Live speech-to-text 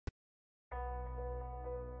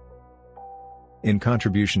In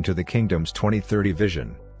contribution to the Kingdom's 2030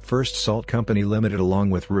 vision, First Salt Company Limited along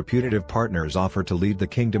with reputative partners offer to lead the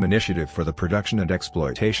Kingdom initiative for the production and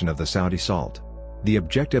exploitation of the Saudi salt. The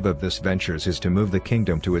objective of this ventures is to move the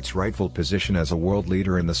Kingdom to its rightful position as a world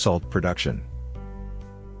leader in the salt production.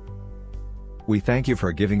 We thank you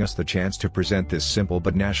for giving us the chance to present this simple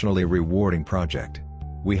but nationally rewarding project.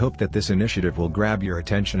 We hope that this initiative will grab your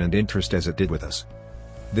attention and interest as it did with us.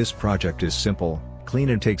 This project is simple, clean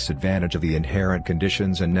and takes advantage of the inherent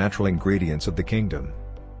conditions and natural ingredients of the Kingdom.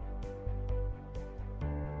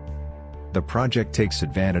 The project takes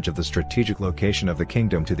advantage of the strategic location of the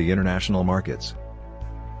Kingdom to the international markets.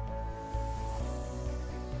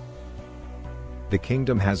 The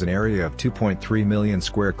Kingdom has an area of 2.3 million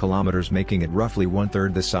square kilometers, making it roughly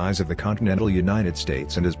one-third the size of the continental United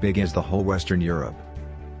States and as big as the whole Western Europe.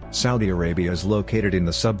 Saudi Arabia is located in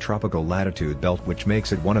the subtropical latitude belt, which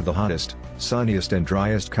makes it one of the hottest, sunniest and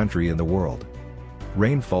driest country in the world.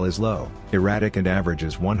 Rainfall is low, erratic and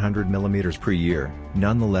averages 100 mm per year.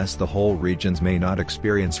 Nonetheless, the whole regions may not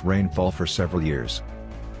experience rainfall for several years.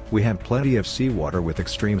 We have plenty of seawater with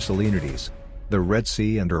extreme salinities. The Red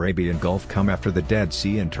Sea and Arabian Gulf come after the Dead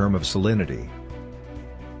Sea in term of salinity.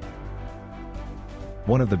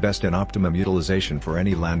 One of the best and optimum utilization for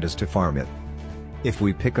any land is to farm it. If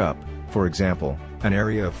we pick up, for example, an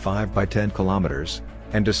area of 5 by 10 kilometers,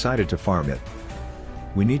 and decided to farm it,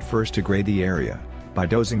 we need first to grade the area, by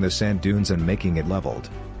dozing the sand dunes and making it leveled.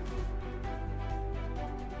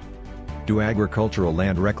 Do agricultural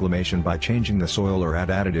land reclamation by changing the soil or add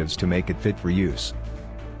additives to make it fit for use.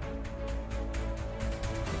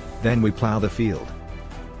 Then we plow the field.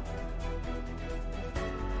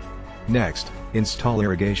 Next, install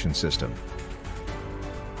irrigation system.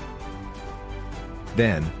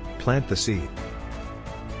 Then, plant the seed.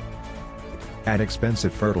 Add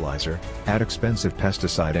expensive fertilizer, add expensive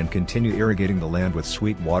pesticide and continue irrigating the land with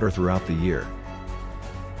sweet water throughout the year.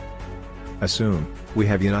 Assume we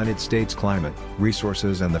have United States climate,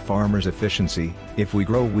 resources and the farmer's efficiency. If we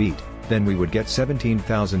grow wheat, then we would get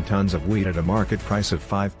 17,000 tons of wheat at a market price of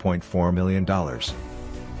 $5.4 million.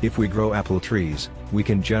 If we grow apple trees, we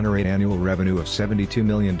can generate annual revenue of $72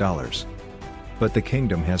 million. But the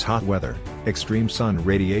Kingdom has hot weather, extreme sun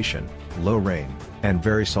radiation, low rain, and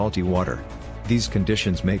very salty water. These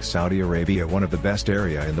conditions make Saudi Arabia one of the best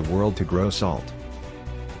area in the world to grow salt.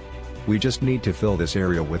 We just need to fill this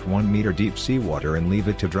area with 1 meter deep seawater and leave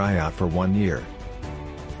it to dry out for 1 year.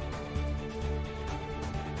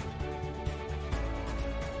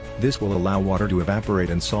 This will allow water to evaporate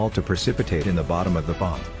and salt to precipitate in the bottom of the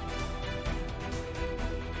pot.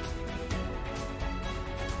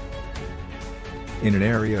 In an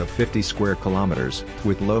area of 50 square kilometers,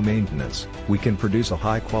 with low maintenance, we can produce a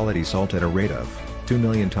high-quality salt at a rate of 2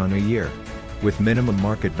 million ton a year. With minimum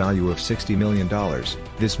market value of $60 million,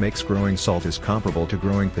 this makes growing salt is comparable to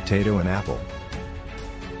growing potato and apple.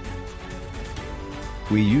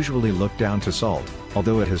 We usually look down to salt,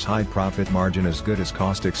 although it has high profit margin as good as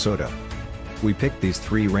caustic soda. We picked these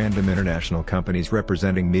 3 random international companies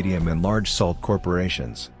representing medium and large salt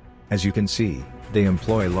corporations. As you can see, they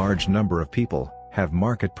employ a large number of people, have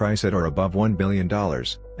market price at or above $1 billion,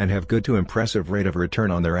 and have good to impressive rate of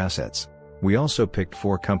return on their assets. We also picked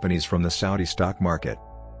 4 companies from the Saudi stock market.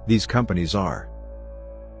 These companies are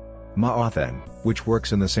Ma'aden, which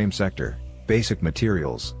works in the same sector, basic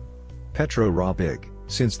materials. Petro Rabigh,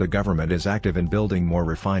 since the government is active in building more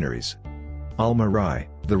refineries. Al-Marai,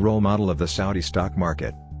 the role model of the Saudi stock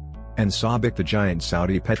market. And SABIC, the giant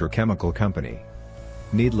Saudi petrochemical company.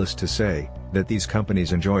 Needless to say, that these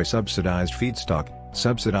companies enjoy subsidized feedstock,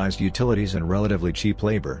 subsidized utilities and relatively cheap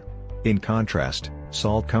labor. In contrast,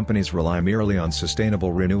 salt companies rely merely on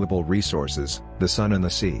sustainable renewable resources, the sun and the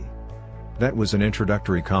sea. That was an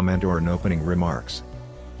introductory comment or an opening remarks.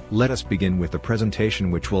 Let us begin with the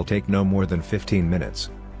presentation, which will take no more than 15 minutes.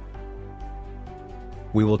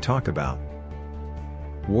 We will talk about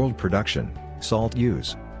world production, salt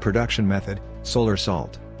use, production method, solar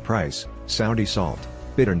salt, price, Saudi salt,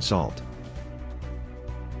 bittern salt.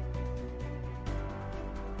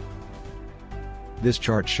 This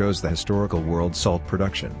chart shows the historical world salt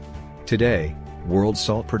production. Today, world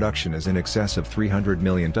salt production is in excess of 300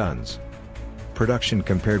 million tons. Production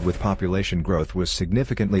compared with population growth was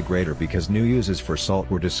significantly greater because new uses for salt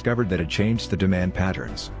were discovered that had changed the demand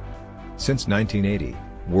patterns. Since 1980,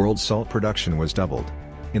 world salt production was doubled.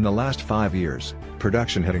 In the last 5 years,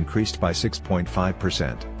 production had increased by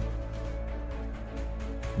 6.5%.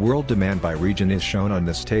 World demand by region is shown on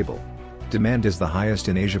this table. Demand is the highest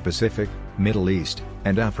in Asia Pacific, Middle East,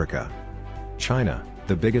 and Africa. China,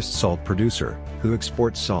 the biggest salt producer, who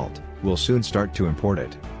exports salt, will soon start to import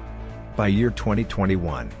it. By year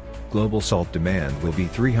 2021, global salt demand will be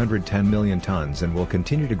 310 million tons and will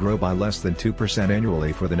continue to grow by less than 2%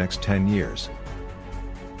 annually for the next 10 years.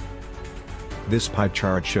 This pie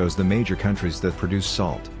chart shows the major countries that produce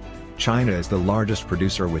salt. China is the largest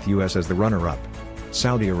producer with US as the runner-up.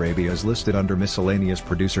 Saudi Arabia is listed under miscellaneous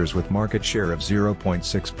producers with market share of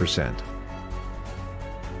 0.6%.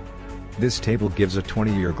 This table gives a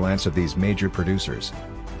 20-year glance of these major producers.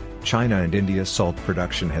 China and India's salt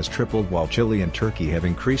production has tripled while Chile and Turkey have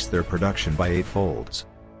increased their production by 8-folds.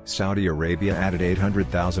 Saudi Arabia added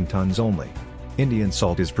 800,000 tons only. Indian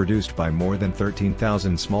salt is produced by more than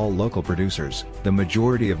 13,000 small local producers. The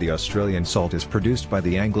majority of the Australian salt is produced by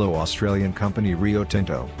the Anglo-Australian company Rio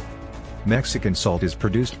Tinto. Mexican salt is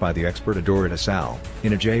produced by the Exportadora de Sal,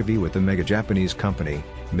 in a JV with the mega-Japanese company,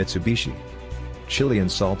 Mitsubishi. Chilean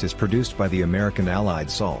salt is produced by the American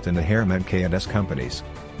Allied Salt and the Harriman K&S companies.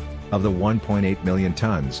 Of the 1.8 million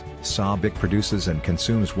tons, SABIC produces and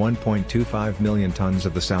consumes 1.25 million tons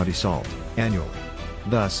of the Saudi salt, annually.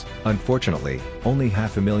 Thus, unfortunately, only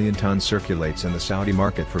 500,000 tons circulates in the Saudi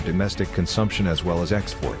market for domestic consumption as well as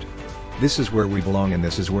export. This is where we belong and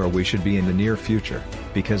this is where we should be in the near future,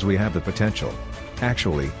 because we have the potential.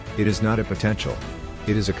 Actually, it is not a potential.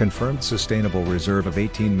 It is a confirmed sustainable reserve of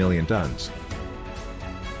 18 million tons.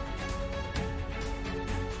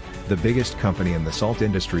 The biggest company in the salt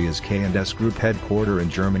industry is K&S Group, headquartered in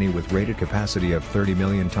Germany with rated capacity of 30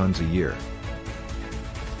 million tons a year.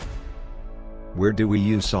 Where do we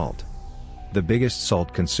use salt? The biggest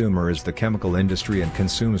salt consumer is the chemical industry and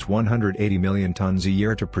consumes 180 million tons a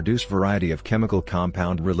year to produce variety of chemical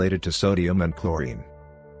compound related to sodium and chlorine.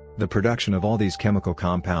 The production of all these chemical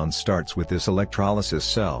compounds starts with this electrolysis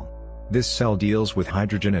cell. This cell deals with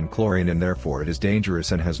hydrogen and chlorine and therefore it is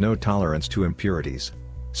dangerous and has no tolerance to impurities.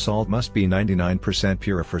 Salt must be 99%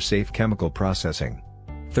 pure for safe chemical processing.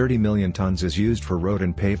 30 million tons is used for road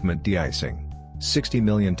and pavement de-icing. 60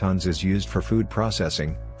 million tons is used for food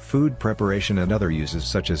processing, food preparation and other uses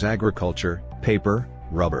such as agriculture, paper,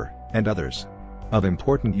 rubber, and others. Of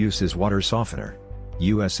important use is water softener.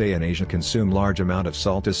 USA and Asia consume large amount of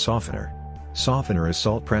salt as softener. Softener is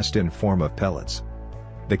salt pressed in form of pellets.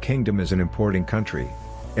 The kingdom is an importing country.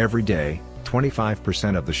 Every day,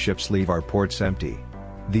 25% of the ships leave our ports empty.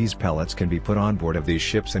 These pellets can be put on board of these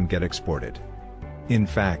ships and get exported. In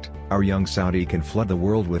fact, our young Saudi can flood the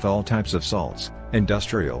world with all types of salts,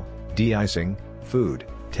 industrial, de-icing, food,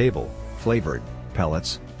 table, flavored,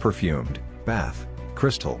 pellets, perfumed, bath,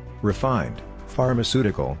 crystal, refined,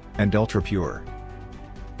 pharmaceutical, and ultra-pure.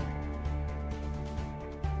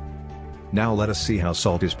 Now let us see how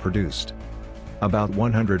salt is produced. About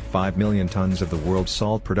 105 million tons of the world's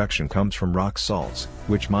salt production comes from rock salts,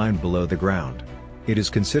 which mine below the ground. It is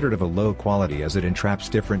considered of a low quality as it entraps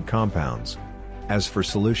different compounds. As for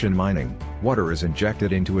solution mining, water is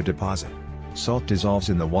injected into a deposit. Salt dissolves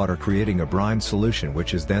in the water creating a brine solution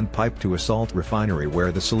which is then piped to a salt refinery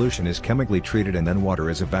where the solution is chemically treated and then water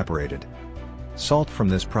is evaporated. Salt from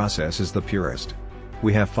this process is the purest.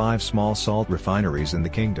 We have 5 small salt refineries in the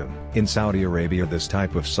kingdom. In Saudi Arabia this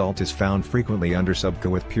type of salt is found frequently under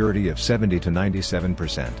Subca with purity of 70 to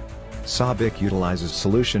 97%. SABIC utilizes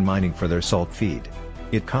solution mining for their salt feed.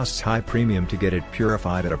 It costs high premium to get it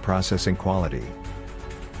purified at a processing quality.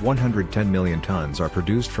 110 million tons are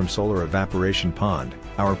produced from solar evaporation pond,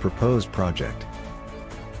 our proposed project.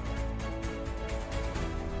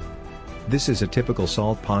 This is a typical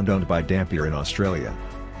salt pond owned by Dampier in Australia.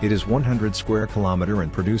 It is 100 square kilometer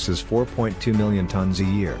and produces 4.2 million tons a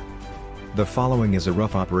year. The following is a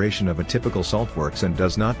rough operation of a typical salt works and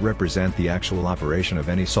does not represent the actual operation of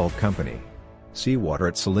any salt company. Seawater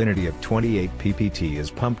at salinity of 28 ppt is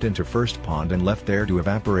pumped into first pond and left there to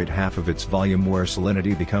evaporate half of its volume where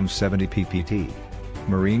salinity becomes 70 ppt.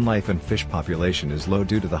 Marine life and fish population is low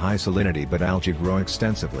due to the high salinity but algae grow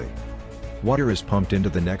extensively. Water is pumped into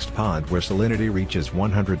the next pond where salinity reaches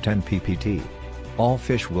 110 ppt. All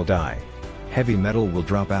fish will die. Heavy metal will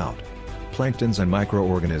drop out. Planktons and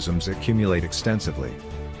microorganisms accumulate extensively.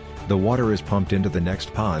 The water is pumped into the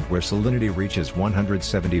next pond where salinity reaches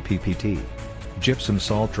 170 ppt. Gypsum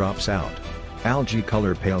salt drops out. Algae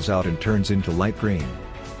color pales out and turns into light green.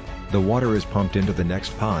 The water is pumped into the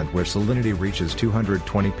next pond where salinity reaches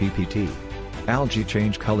 220 ppt. Algae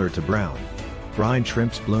change color to brown. Brine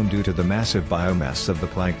shrimps bloom due to the massive biomass of the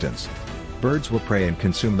planktons. Birds will prey and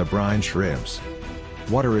consume the brine shrimps.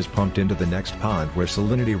 Water is pumped into the next pond where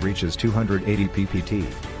salinity reaches 280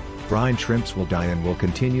 ppt. Brine shrimps will die and will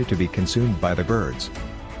continue to be consumed by the birds.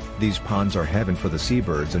 These ponds are heaven for the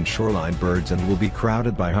seabirds and shoreline birds and will be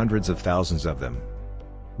crowded by hundreds of thousands of them.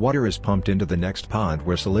 Water is pumped into the next pond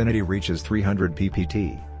where salinity reaches 300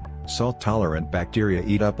 ppt. Salt-tolerant bacteria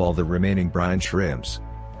eat up all the remaining brine shrimps.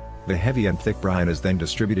 The heavy and thick brine is then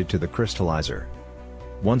distributed to the crystallizer.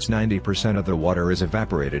 Once 90% of the water is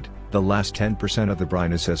evaporated, the last 10% of the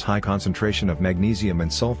brine has high concentration of magnesium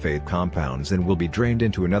and sulfate compounds and will be drained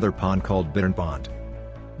into another pond called bittern pond.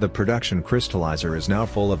 The production crystallizer is now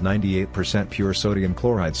full of 98% pure sodium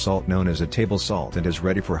chloride salt known as a table salt and is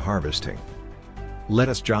ready for harvesting. Let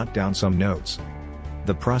us jot down some notes.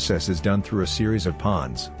 The process is done through a series of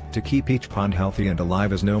ponds, to keep each pond healthy and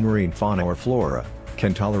alive as no marine fauna or flora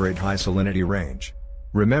can tolerate high salinity range.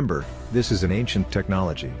 Remember, this is an ancient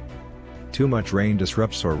technology. Too much rain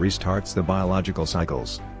disrupts or restarts the biological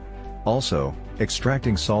cycles. Also,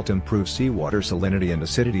 extracting salt improves seawater salinity and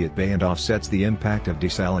acidity at bay and offsets the impact of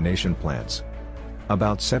desalination plants.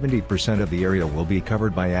 About 70% of the area will be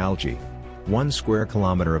covered by algae. 1 square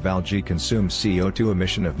kilometer of algae consumes CO2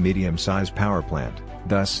 emission of medium-sized power plant,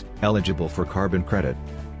 thus, eligible for carbon credit.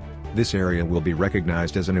 This area will be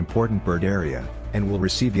recognized as an important bird area, and will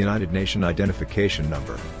receive United Nations identification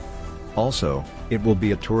number. Also, it will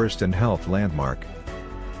be a tourist and health landmark.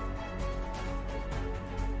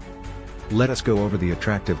 Let us go over the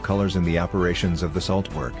attractive colors and the operations of the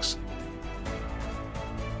salt works.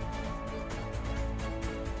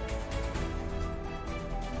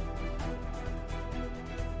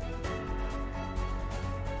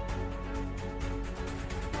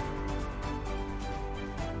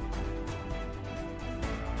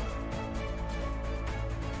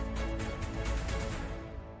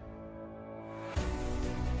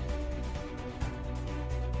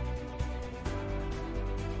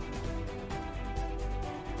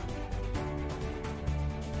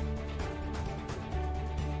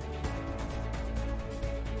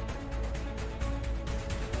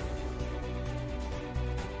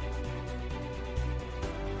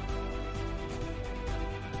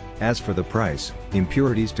 As for the price,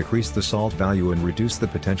 impurities decrease the salt value and reduce the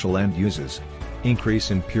potential end uses.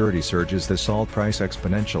 Increase in purity surges the salt price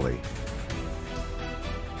exponentially.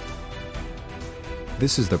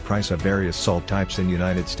 This is the price of various salt types in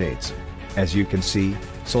United States. As you can see,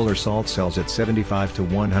 solar salt sells at $75 to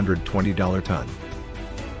 $120 ton.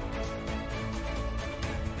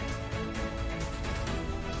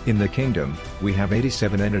 In the kingdom, we have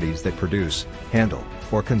 87 entities that produce, handle,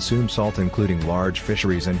 or consume salt including large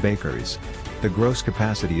fisheries and bakeries. The gross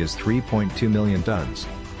capacity is 3.2 million tons.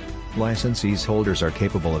 Licensees holders are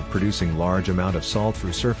capable of producing large amount of salt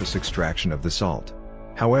through surface extraction of the salt.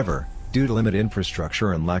 However, due to limited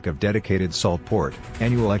infrastructure and lack of dedicated salt port,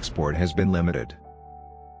 annual export has been limited.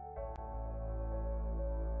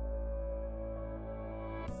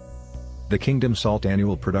 The Kingdom salt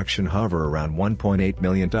annual production hover around 1.8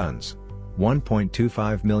 million tons.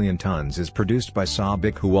 1.25 million tons is produced by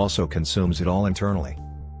SABIC, who also consumes it all internally.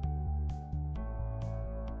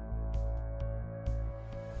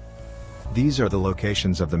 These are the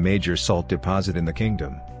locations of the major salt deposit in the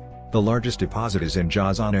kingdom. The largest deposit is in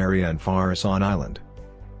Jazan area and Farasan Island.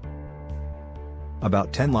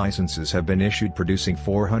 About 10 licenses have been issued producing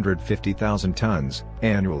 450,000 tons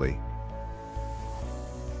annually.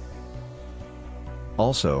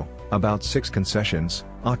 Also, about 6 concessions,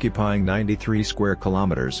 occupying 93 square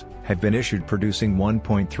kilometers, have been issued producing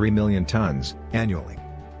 1.3 million tons annually.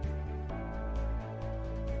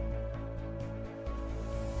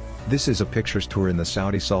 This is a pictures tour in the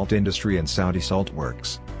Saudi salt industry and Saudi salt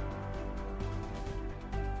works.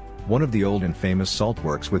 One of the old and famous salt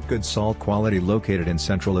works with good salt quality located in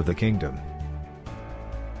central of the kingdom.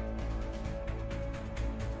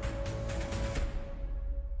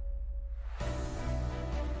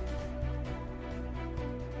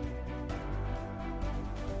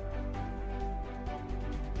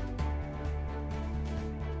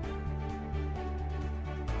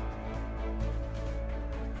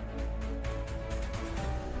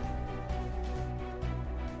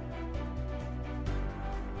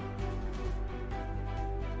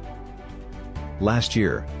 Last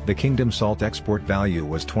year, the kingdom salt export value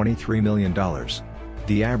was $23 million.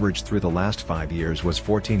 The average through the last 5 years was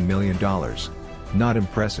 $14 million. Not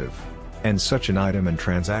impressive. And such an item and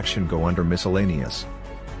transaction go under miscellaneous.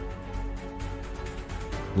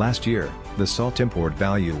 Last year, the salt import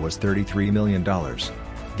value was $33 million.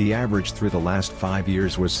 The average through the last 5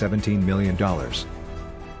 years was $17 million.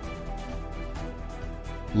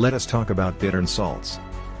 Let us talk about bittern salts.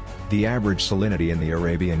 The average salinity in the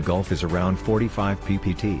Arabian Gulf is around 45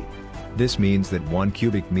 ppt. This means that 1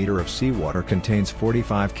 cubic meter of seawater contains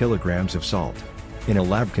 45 kilograms of salt. In a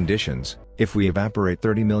lab conditions, if we evaporate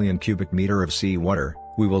 30 million cubic meter of seawater,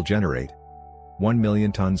 we will generate 1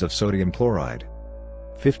 million tons of sodium chloride,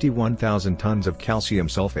 51,000 tons of calcium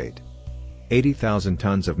sulfate, 80,000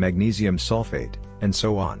 tons of magnesium sulfate, and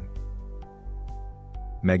so on.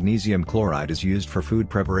 Magnesium chloride is used for food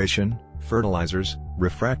preparation, fertilizers,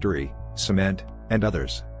 refractory, cement, and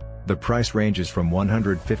others. The price ranges from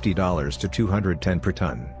 $150 to $210 per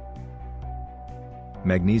ton.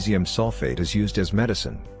 Magnesium sulfate is used as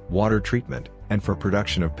medicine, water treatment, and for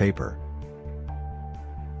production of paper.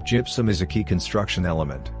 Gypsum is a key construction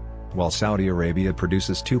element. While Saudi Arabia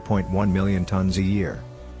produces 2.1 million tons a year,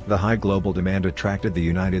 the high global demand attracted the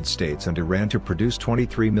United States and Iran to produce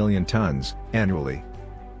 23 million tons annually.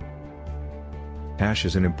 Potash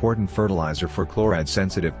is an important fertilizer for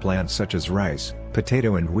chloride-sensitive plants such as rice,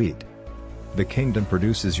 potato and wheat. The kingdom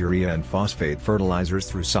produces urea and phosphate fertilizers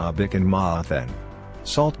through SABIC and Ma'aden.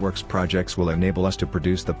 Saltworks projects will enable us to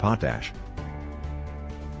produce the potash.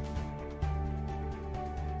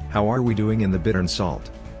 How are we doing in the bittern salt?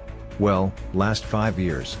 Well, last 5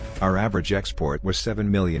 years, our average export was $7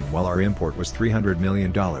 million while our import was $300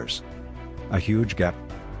 million. A huge gap.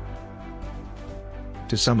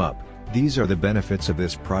 To sum up, these are the benefits of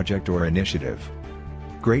this project or initiative.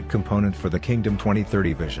 Great component for the Kingdom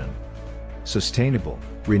 2030 vision. Sustainable,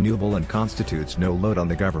 renewable and constitutes no load on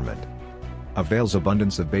the government. Avails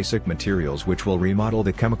abundance of basic materials which will remodel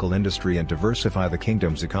the chemical industry and diversify the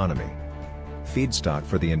kingdom's economy. Feedstock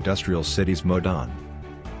for the industrial cities Modan.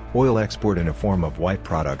 Oil export in a form of white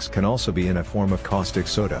products can also be in a form of caustic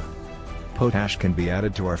soda. Potash can be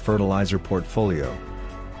added to our fertilizer portfolio.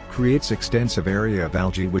 Creates extensive area of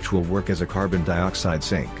algae which will work as a carbon dioxide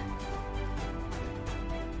sink.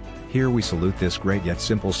 Here we salute this great yet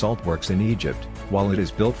simple saltworks in Egypt. While it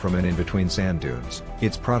is built from and in between sand dunes,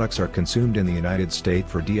 its products are consumed in the United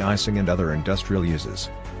States for de-icing and other industrial uses.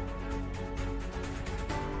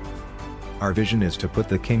 Our vision is to put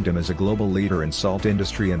the kingdom as a global leader in salt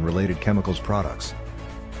industry and related chemicals products.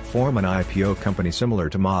 Form an IPO company similar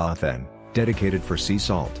to Ma'aden, dedicated for sea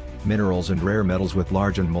salt, minerals and rare metals with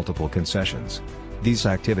large and multiple concessions. These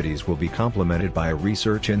activities will be complemented by a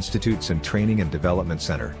research institutes and training and development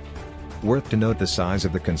center. Worth to note the size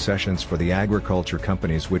of the concessions for the agriculture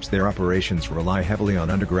companies which their operations rely heavily on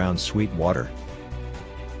underground sweet water.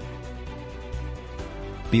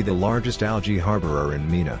 Be the largest algae harborer in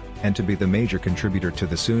MENA, and to be the major contributor to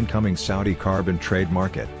the soon-coming Saudi carbon trade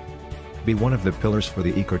market. Be one of the pillars for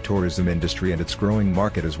the ecotourism industry and its growing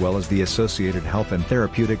market as well as the associated health and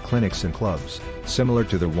therapeutic clinics and clubs, similar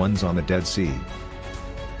to the ones on the Dead Sea.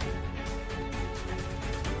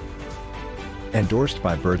 Endorsed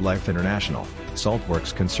by BirdLife International,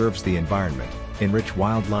 Saltworks conserves the environment, enrich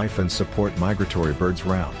wildlife and support migratory birds'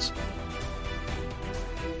 routes.